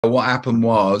What happened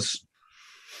was,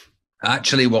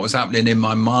 actually, what was happening in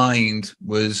my mind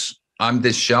was I'm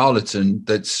this charlatan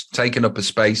that's taken up a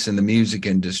space in the music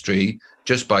industry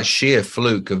just by sheer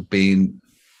fluke of being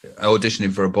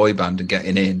auditioning for a boy band and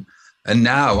getting in. And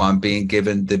now I'm being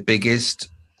given the biggest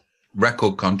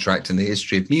record contract in the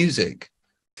history of music.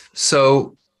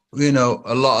 So, you know,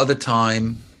 a lot of the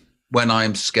time when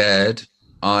I'm scared,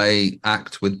 I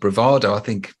act with bravado. I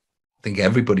think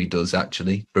everybody does,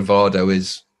 actually. Bravado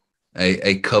is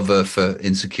a cover for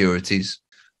Insecurities.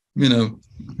 You know,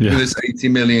 Yeah. there's 80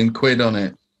 million quid on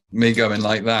it, me going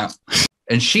like that.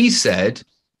 And she said,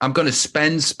 I'm going to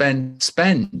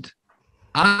spend.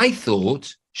 I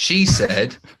thought she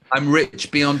said, I'm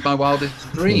rich beyond my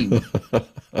wildest dream,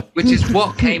 which is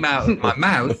what came out of my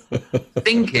mouth,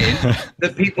 thinking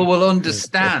that people will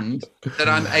understand that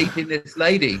I'm aping this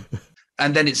lady.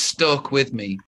 And then it stuck with me.